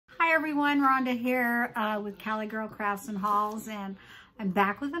Hi everyone, Rhonda here with Cali Girl Crafts and Hauls, and I'm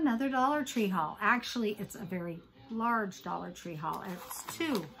back with another Dollar Tree haul. Actually, it's a very large Dollar Tree haul. It's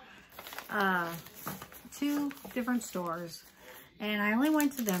two different stores, and I only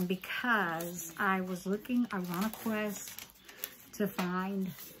went to them because I was on a quest to find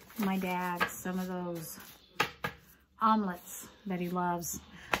my dad some of those omelets that he loves,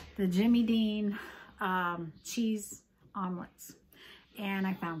 the Jimmy Dean cheese omelets. And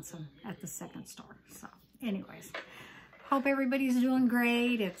I found some at the second store. So anyways, hope everybody's doing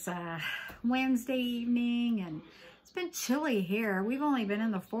great. It's a Wednesday evening and it's been chilly here. We've only been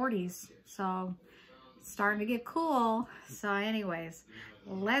in the 40s, so it's starting to get cool. So anyways,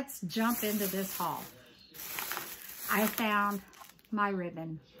 let's jump into this haul. I found my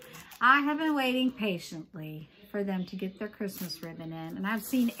ribbon. I have been waiting patiently for them to get their Christmas ribbon in, and I've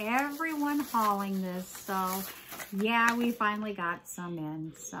seen everyone hauling this, so yeah, we finally got some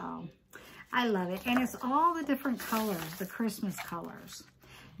in, so I love it. And it's all the different colors, the Christmas colors.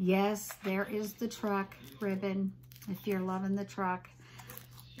 Yes, there is the truck ribbon, if you're loving the truck.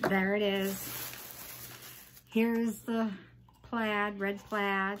 There it is. Here's the plaid, red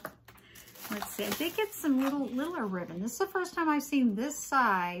plaid. Let's see, I think it's some littler ribbon. This is the first time I've seen this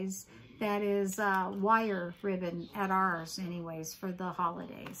size that is wire ribbon at ours anyways for the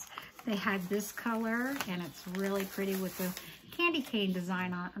holidays. They had this color and it's really pretty with the candy cane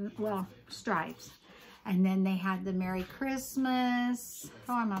design on, well, stripes. And then they had the Merry Christmas.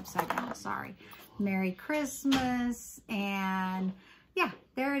 Oh, I'm upside down, sorry. Merry Christmas, and yeah,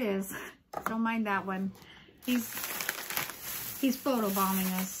 there it is. Don't mind that one. He's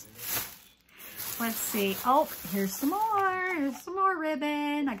photobombing us. Let's see. Oh, here's some more. Here's some more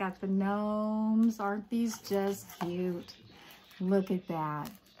ribbon. I got the gnomes. Aren't these just cute? Look at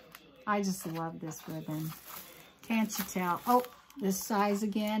that. I just love this ribbon. Can't you tell? Oh, this size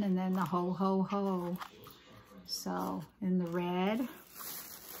again, and then the ho, ho, ho. So, in the red.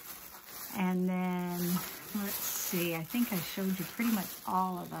 And then, let's see. I think I showed you pretty much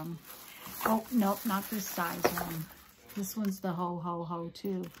all of them. Oh, nope, not this size one. This one's the ho, ho, ho,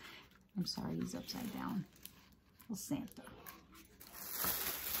 too. I'm sorry, he's upside down. Little Santa.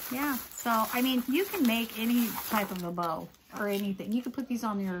 Yeah, so, I mean, you can make any type of a bow or anything. You can put these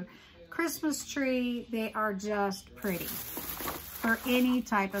on your Christmas tree. They are just pretty for any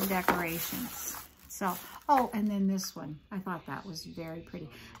type of decorations. So, oh, and then this one. I thought that was very pretty.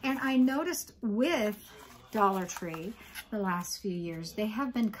 And I noticed with Dollar Tree the last few years, they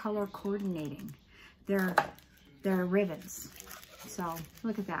have been color coordinating their ribbons. So,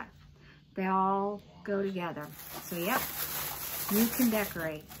 look at that. They all go together. So, yep, you can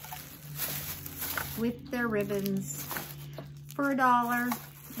decorate with their ribbons for $1.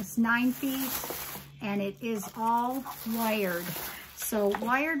 It's 9 feet, and it is all wired. So,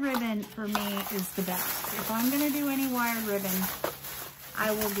 wired ribbon for me is the best. If I'm going to do any wired ribbon,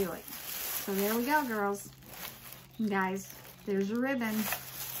 I will do it. So, there we go, girls. And guys, there's a ribbon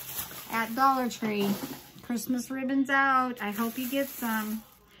at Dollar Tree. Christmas ribbon's out. I hope you get some.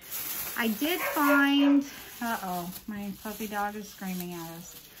 I did find, uh-oh, my puppy dog is screaming at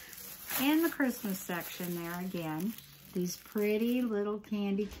us. In the Christmas section there again, these pretty little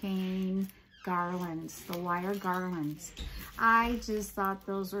candy cane garlands, the wire garlands. I just thought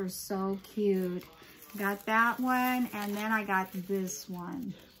those were so cute. Got that one, and then I got this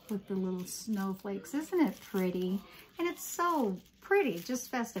one with the little snowflakes. Isn't it pretty? And it's so pretty, just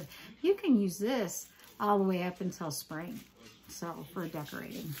festive. You can use this all the way up until spring, so for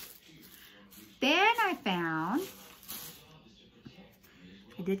decorating. Then I found,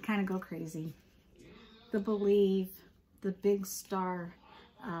 I did kind of go crazy, the Believe, the big star,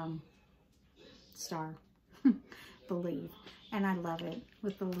 Believe. And I love it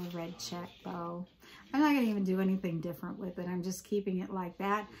with the little red check bow. I'm not going to even do anything different with it. I'm just keeping it like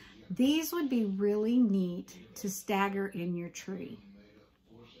that. These would be really neat to stagger in your tree.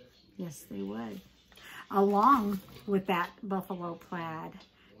 Yes, they would. Along with that buffalo plaid,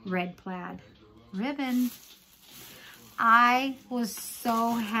 red plaid ribbon. I was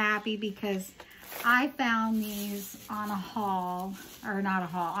so happy because I found these on a haul, or not a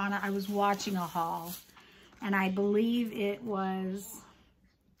haul, I was watching a haul, and I believe it was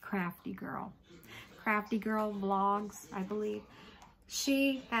Crafty Girl Vlogs, I believe.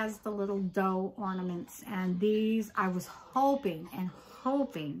 She has the little dough ornaments, and these, I was hoping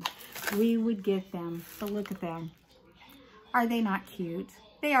we would get them, but look at them. Are they not cute?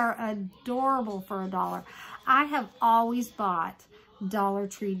 They are adorable for $1. I have always bought Dollar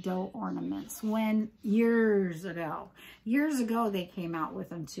Tree dough ornaments years ago they came out with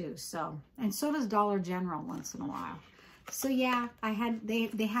them too. So, and so does Dollar General once in a while. So yeah,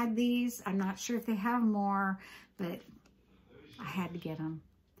 they had these. I'm not sure if they have more, but I had to get them.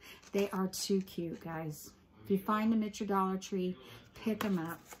 They are too cute, guys. If you find them at your Dollar Tree, pick them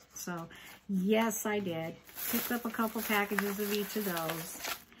up. So yes, I did. Picked up a couple packages of each of those.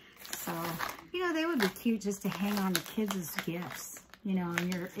 So, you know, they would be cute just to hang on the kids' gifts, you know,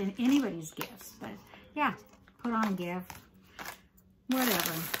 in anybody's gifts. But yeah, put on a gift.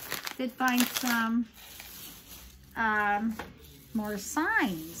 Whatever. Did find some more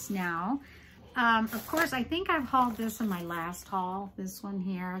signs now. Of course, I think I've hauled this in my last haul. This one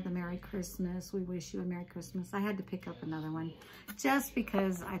here, the Merry Christmas. We wish you a Merry Christmas. I had to pick up another one just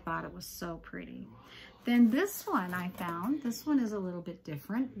because I thought it was so pretty. Then this one I found. This one is a little bit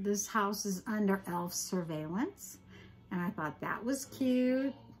different. This house is under elf surveillance. And I thought that was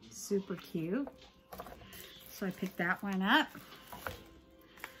cute. Super cute. So I picked that one up.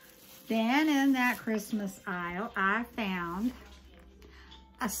 Then in that Christmas aisle, I found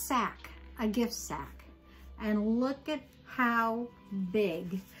a sack, a gift sack. And look at how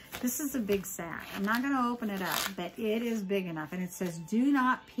big. This is a big sack. I'm not going to open it up, but it is big enough. And it says, do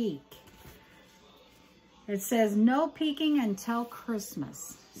not peek. It says, no peeking until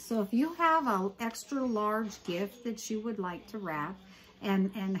Christmas. So if you have an extra large gift that you would like to wrap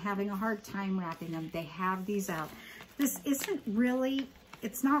and having a hard time wrapping them, they have these out. This isn't really,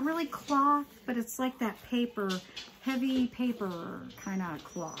 it's not really cloth, but it's like that paper, heavy paper kind of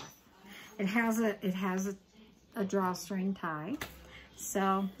cloth. It has a drawstring tie.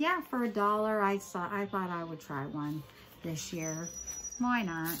 So yeah, for $1, I thought I would try one this year. Why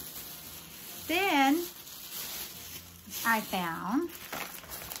not? Then I found,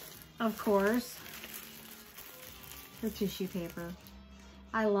 of course, the tissue paper.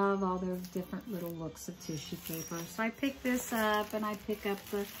 I love all those different little looks of tissue paper. So I picked this up, and I pick up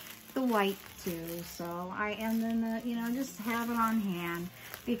the white too. So and then you know, just have it on hand,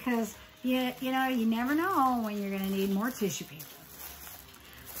 because you know, you never know when you're gonna need more tissue paper.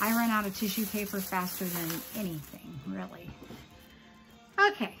 I run out of tissue paper faster than anything, really.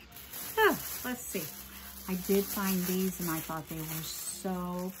 Okay, so let's see. I did find these, and I thought they were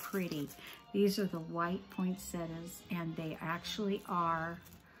so pretty. These are the white poinsettias, and they actually are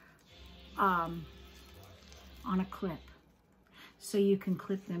on a clip. So you can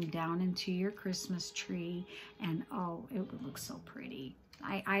clip them down into your Christmas tree, and oh, it would look so pretty.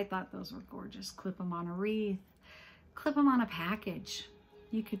 I thought those were gorgeous. Clip them on a wreath, clip them on a package.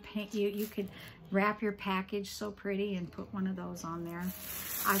 You could paint, you could wrap your package so pretty and put one of those on there.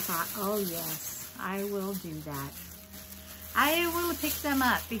 I thought, oh yes, I will do that. I will pick them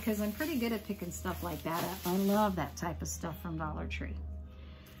up because I'm pretty good at picking stuff like that up. I love that type of stuff from Dollar Tree.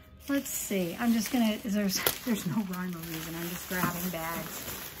 Let's see. I'm just gonna, there's no rhyme or reason. I'm just grabbing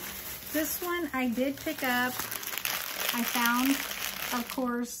bags. This one I did pick up. I found, of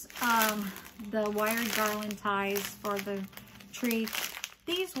course, the wired garland ties for the tree.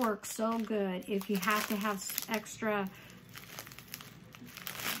 These work so good if you have to have extra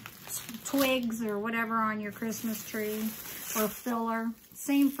twigs or whatever on your Christmas tree, or filler.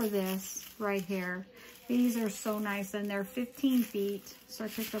 Same for this right here. These are so nice, and they're 15 feet, so I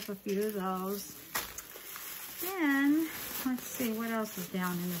picked up a few of those. Then, let's see, what else is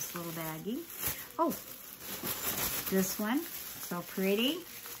down in this little baggie? Oh, this one, so pretty.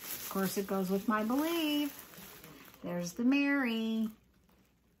 Of course, it goes with my Believe. There's the Mary.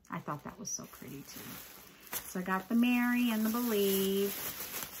 I thought that was so pretty, too. So I got the Mary and the Believe.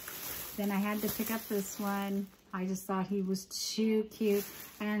 Then I had to pick up this one. I just thought he was too cute.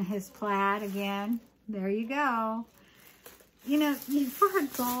 And his plaid again. There you go. You know, for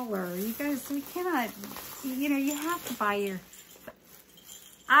 $1, you guys, we cannot, you know, you have to buy your,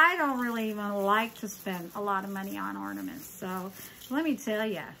 I don't really even like to spend a lot of money on ornaments. So let me tell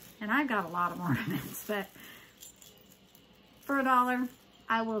you, and I've got a lot of ornaments, but for $1,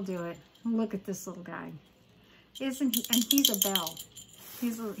 I will do it. Look at this little guy. Isn't he? And he's a bell.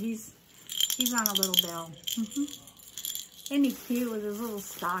 He's on a little bell. Isn't he cute with his little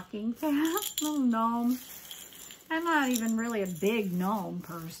stocking cap? Little gnome. I'm not even really a big gnome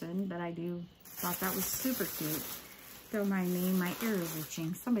person, but I thought that was super cute. Don't mind me, my ear is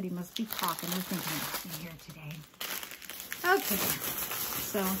itching. Somebody must be talking. They're thinking about me here today. Okay,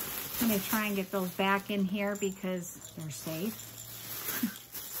 so I'm going to try and get those back in here because they're safe.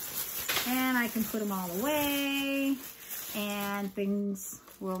 And I can put them all away, and things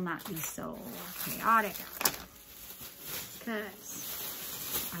will not be so chaotic out there.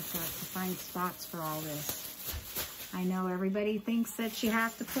 Because I've got to find spots for all this. I know everybody thinks that you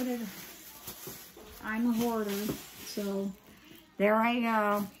have to put it. I'm a hoarder, so there I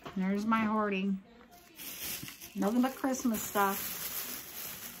go. There's my hoarding. Nothing but Christmas stuff.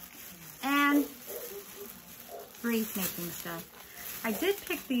 And wreath making stuff. I did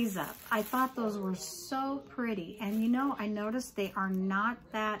pick these up. I thought those were so pretty. And you know, I noticed they are not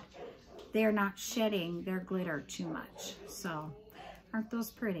shedding their glitter too much. So, aren't those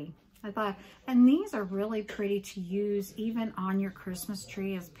pretty? I thought, and these are really pretty to use even on your Christmas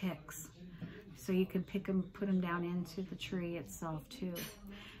tree as picks. So you can pick them, put them down into the tree itself too.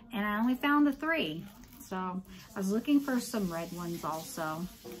 And I only found the 3. So I was looking for some red ones also,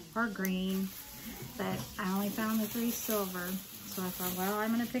 or green, but I only found the 3 silver. So I thought, well,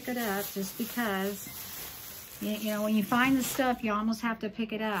 I'm gonna pick it up just because, you know, when you find the stuff, you almost have to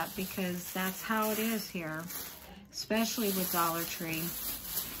pick it up because that's how it is here, especially with Dollar Tree.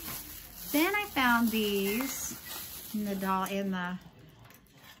 Then I found these in the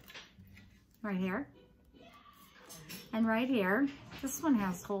right here. And right here, this one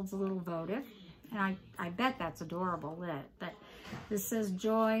holds a little votive. And I bet that's adorable lit. But this says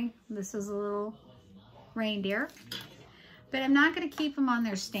joy. This is a little reindeer. But I'm not going to keep them on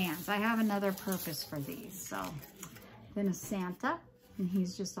their stands. I have another purpose for these. So then a Santa. And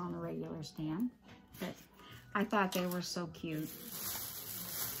he's just on a regular stand. But I thought they were so cute.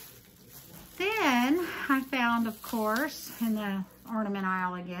 Then I found, of course, in the ornament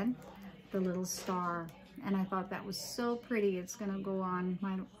aisle again, the little star. And I thought that was so pretty. It's going to go on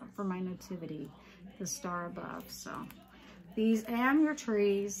for my nativity, the star above. So these and your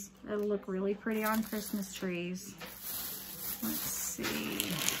trees. It'll look really pretty on Christmas trees. Let's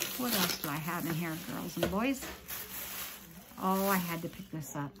see. What else do I have in here, girls and boys? Oh, I had to pick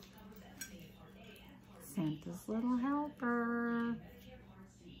this up. Santa's Little Helper.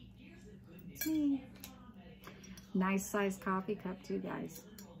 See? Nice sized coffee cup too, guys.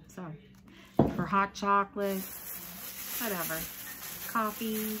 So for hot chocolate, whatever.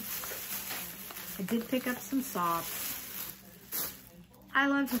 Coffee. I did pick up some socks. I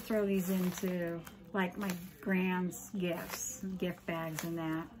love to throw these into like my grand's gifts, gift bags and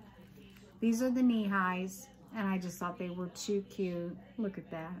that. These are the knee highs, and I just thought they were too cute. Look at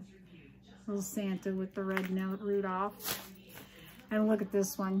that. Little Santa with the red note, Rudolph. And look at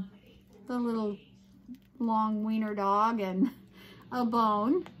this one. The little long wiener dog and a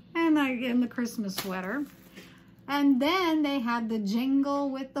bone. And the Christmas sweater. And then they had the jingle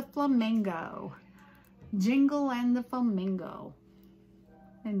with the flamingo. Jingle and the flamingo.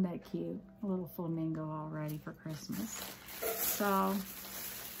 Isn't that cute? A little flamingo all ready for Christmas. So,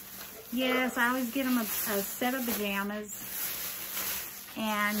 yes, I always get them a set of pajamas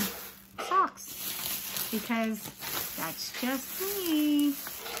and socks because that's just me.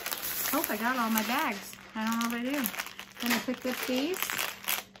 Hope I got all my bags. I don't know if I do. Then I picked up these.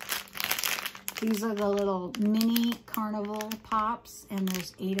 These are the little mini carnival pops, and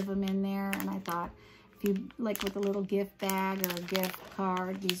there's 8 of them in there. And I thought, if you like with a little gift bag or a gift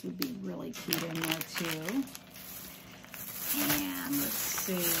card, these would be really cute in there too. And let's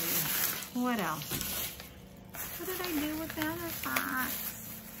see, what else? What did I do with the other box?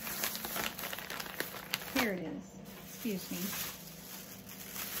 Here it is. Excuse me.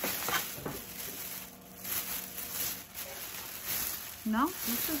 No,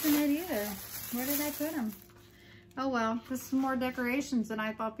 this isn't it either. Where did I put them? Oh well, this is more decorations, and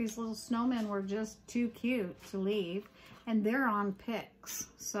I thought these little snowmen were just too cute to leave. And they're on picks.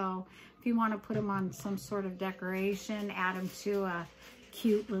 So if you want to put them on some sort of decoration, add them to a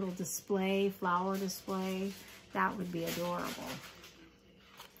cute little display, flower display, that would be adorable.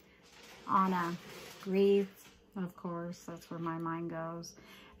 On a wreath, of course, that's where my mind goes.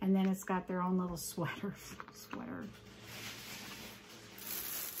 And then it's got their own little sweater.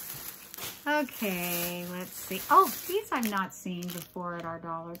 Okay, let's see. Oh, these I've not seen before at our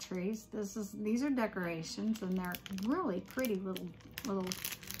Dollar Trees. These are decorations, and they're really pretty little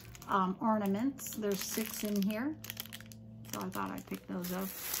ornaments. There's 6 in here, so I thought I'd pick those up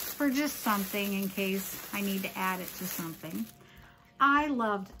for just something in case I need to add it to something. I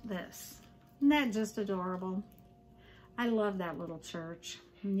loved this. Isn't that just adorable? I love that little church.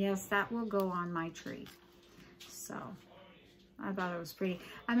 And yes, that will go on my tree. So I thought it was pretty.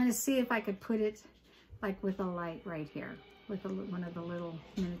 I'm going to see if I could put it like with a light right here, with one of the little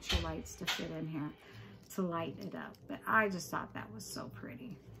miniature lights to fit in here to light it up. But I just thought that was so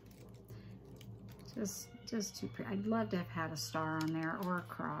pretty. Just too pretty. I'd love to have had a star on there or a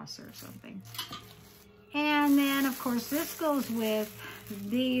cross or something. And then, of course, this goes with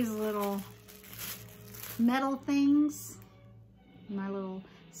these little metal things. My little,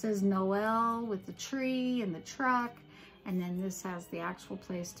 says Noel with the tree and the truck. And then this has the actual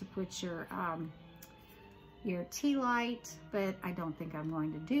place to put your ear tea light, but I don't think I'm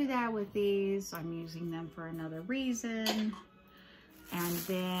going to do that with these. I'm using them for another reason. And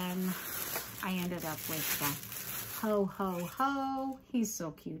then I ended up with the Ho Ho Ho. He's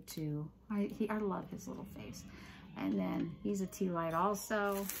so cute too. I love his little face. And then he's a tea light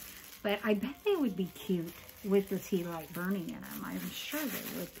also. But I bet they would be cute with the tea light burning in them. I'm sure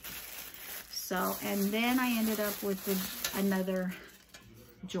they would be. So, and then I ended up with another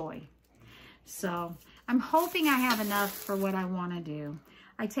Joy. So I'm hoping I have enough for what I want to do.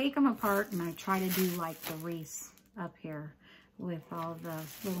 I take them apart and I try to do like the wreaths up here with all the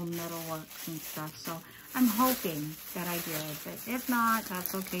little metal works and stuff. So I'm hoping that I did, but if not,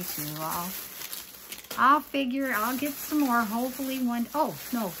 that's okay too. I'll figure, I'll get some more, hopefully one. Oh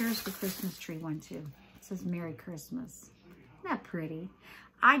no, here's the Christmas tree one too. It says Merry Christmas. Isn't that pretty?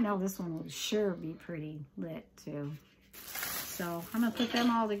 I know this one will sure be pretty lit too. So I'm gonna put them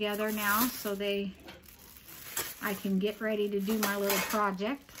all together now so I can get ready to do my little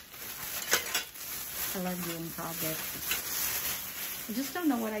project. I love doing projects. I just don't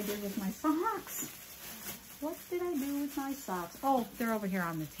know what I did with my socks. What did I do with my socks? Oh, they're over here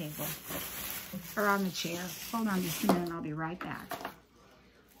on the table. Or on the chair. Hold on just a minute, I'll be right back.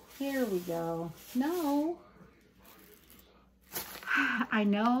 Here we go. No. I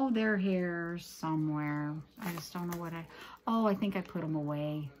know they're here somewhere. I just don't know what oh, I think I put them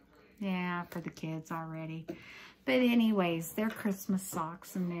away. Yeah, for the kids already. But anyways, they're Christmas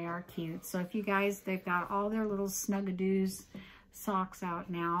socks and they are cute. So if you guys, they've got all their little Snuggadoos socks out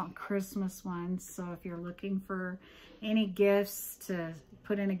now, Christmas ones. So if you're looking for any gifts to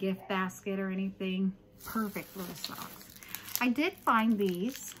put in a gift basket or anything, perfect little socks. I did find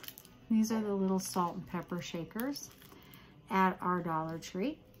these. These are the little salt and pepper shakers at our Dollar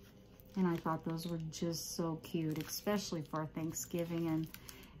Tree. And I thought those were just so cute, especially for Thanksgiving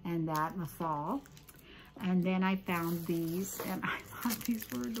and that in the fall. And then I found these, and I thought these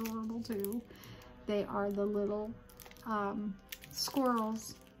were adorable too. They are the little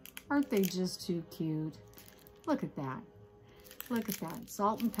squirrels. Aren't they just too cute? Look at that. Look at that,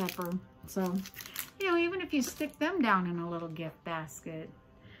 salt and pepper. So, you know, even if you stick them down in a little gift basket,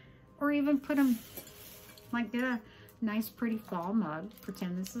 or even put them, like get a nice pretty fall mug,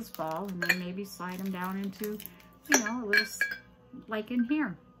 pretend this is fall, and then maybe slide them down into, you know, a little, like in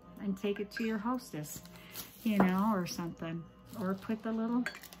here, and take it to your hostess, you know, or something. Or put the little,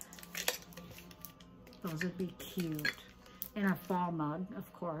 those would be cute, in a fall mug,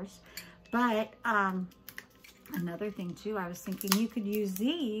 of course. But another thing too, I was thinking you could use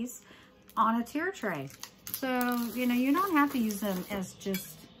these on a tier tray. So, you know, you don't have to use them as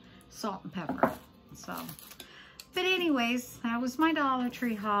just salt and pepper. So, but anyways, that was my Dollar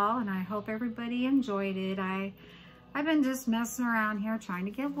Tree haul, and I hope everybody enjoyed it. I've been just messing around here trying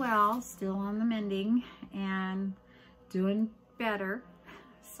to get well, still on the mending and doing better.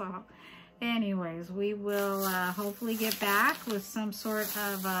 So anyways, we will hopefully get back with some sort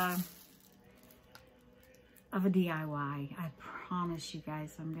of a DIY. I promise you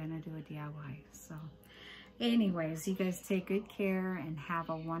guys I'm gonna do a DIY. So anyways, you guys take good care and have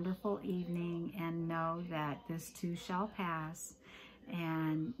a wonderful evening, and know that this too shall pass,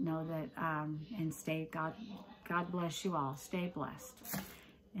 and know that and stay, God bless you all. Stay blessed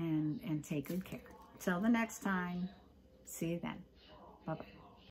and take good care. Till the next time, see you then. Bye-bye.